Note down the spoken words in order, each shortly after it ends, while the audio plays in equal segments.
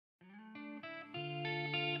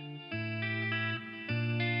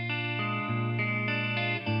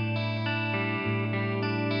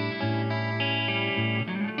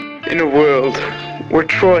In a world where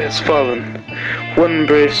Troy has fallen, one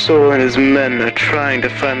brave soul and his men are trying to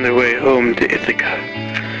find their way home to Ithaca.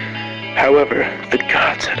 However, the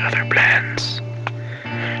gods had other plans.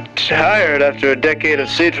 Tired after a decade of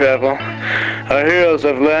sea travel, our heroes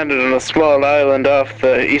have landed on a small island off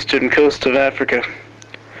the eastern coast of Africa.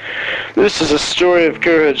 This is a story of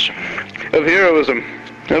courage, of heroism,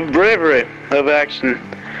 of bravery, of action,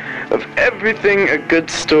 of everything a good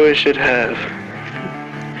story should have.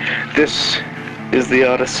 This is the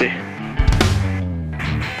Odyssey.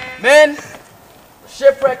 Men, we're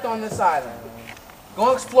shipwrecked on this island.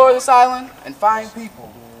 Go explore this island and find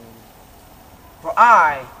people. For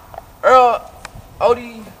I, Earl,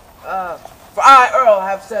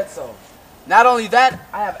 have said so. Not only that,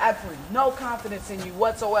 I have absolutely no confidence in you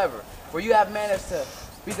whatsoever, for you have managed to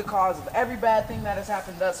be the cause of every bad thing that has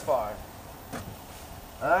happened thus far.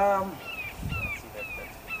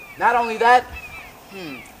 Not only that,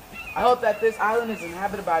 I hope that this island is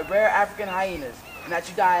inhabited by rare African hyenas, and that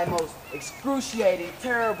you die a most excruciating,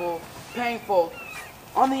 terrible, painful,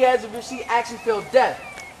 on the edge of your seat, actually feel death.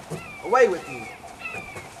 Away with you.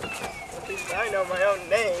 At least I know my own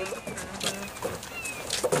name.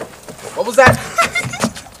 What was that?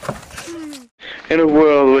 In a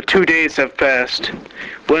world where 2 days have passed,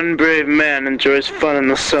 one brave man enjoys fun in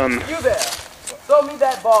the sun. You there. Throw me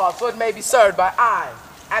that ball so it may be served by I,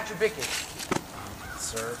 at your bicket.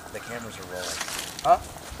 Sir, the cameras are rolling.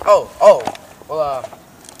 Huh? Well,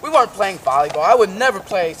 we weren't playing volleyball. I would never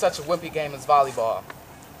play such a wimpy game as volleyball.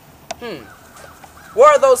 Where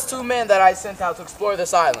are those two men that I sent out to explore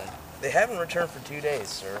this island? They haven't returned for 2 days,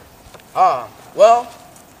 sir. Well,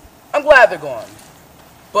 I'm glad they're gone.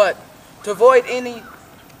 But to avoid any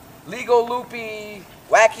legal, loopy,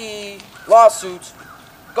 wacky lawsuits,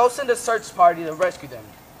 go send a search party to rescue them.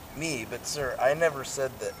 Me, but sir, I never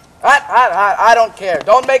said that. I don't care.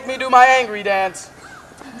 Don't make me do my angry dance.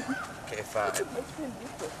 Okay, fine.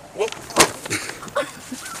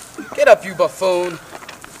 Get up, you buffoon.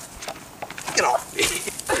 Get off me.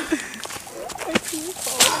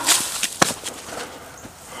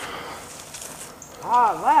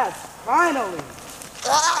 Lads, finally.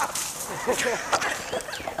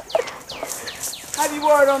 Have you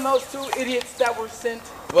word on those two idiots that were sent?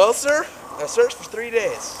 Well, sir, I searched for 3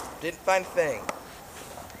 days. Didn't find a thing.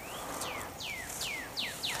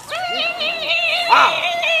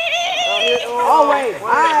 Wait,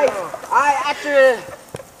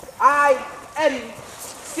 Eddie,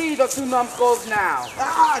 see the two numbskulls now.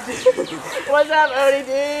 What's up, Odie,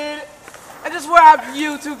 dude? And just where have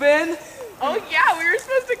you two been? Oh yeah, we were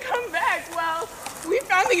supposed to come back. Well, we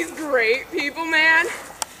found these great people, man.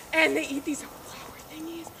 And they eat these flower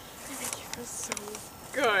thingies. They make you feel so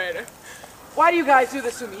good. Why do you guys do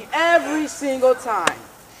this to me every single time?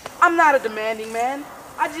 I'm not a demanding man.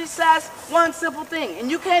 I just ask one simple thing,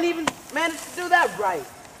 and you can't even manage to do that right.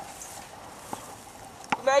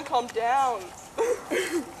 Man, calm down.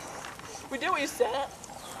 We did what you said.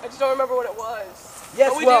 I just don't remember what it was. Yes,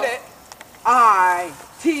 but we well, did it.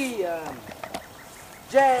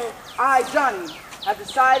 Johnny, have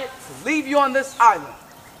decided to leave you on this island.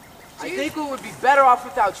 I think we would be better off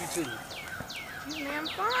without you two. Jeez, man,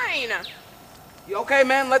 fine. You okay,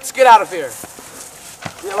 man? Let's get out of here.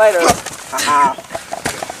 See you later.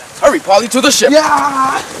 Hurry, Polly, to the ship.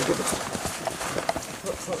 Yeah!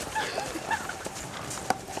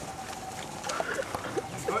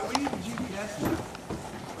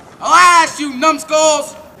 Alas, you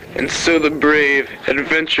numbskulls! And so the brave,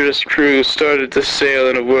 adventurous crew started to sail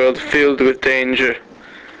in a world filled with danger,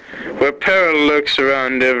 where peril lurks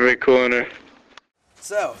around every corner.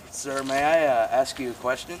 So, sir, may I ask you a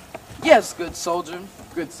question? Yes, good soldier.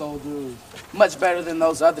 Good soldier. Much better than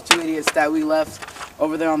those other two idiots that we left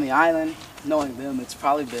over there on the island. Knowing them, it's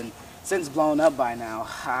probably been since blown up by now.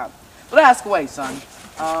 But ask away, son.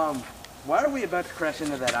 Why are we about to crash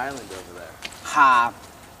into that island over there?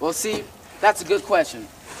 Well, see, that's a good question.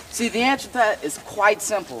 See, the answer to that is quite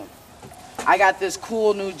simple. I got this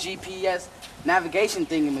cool new GPS navigation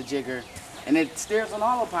thingamajigger, and it steers on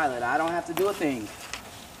autopilot. I don't have to do a thing.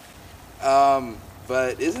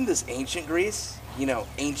 But isn't this ancient Greece? You know,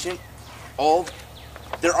 ancient, old?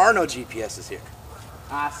 There are no GPSs here.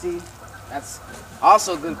 See, that's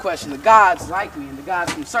also a good question. The gods like me, and the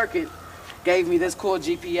gods from Circuit gave me this cool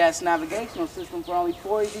GPS navigational system for only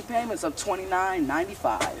 4 easy payments of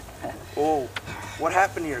 $29.95. Oh, what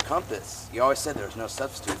happened to your compass? You always said there was no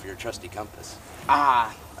substitute for your trusty compass.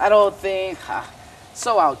 That old thing,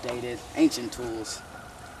 so outdated. Ancient tools.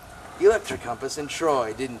 You left your compass in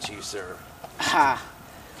Troy, didn't you, sir?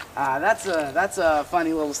 That's a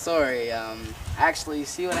funny little story. Actually,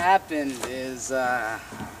 see what happened is,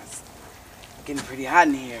 Getting pretty hot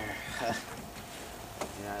in here.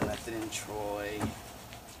 Yeah, I left it in Troy.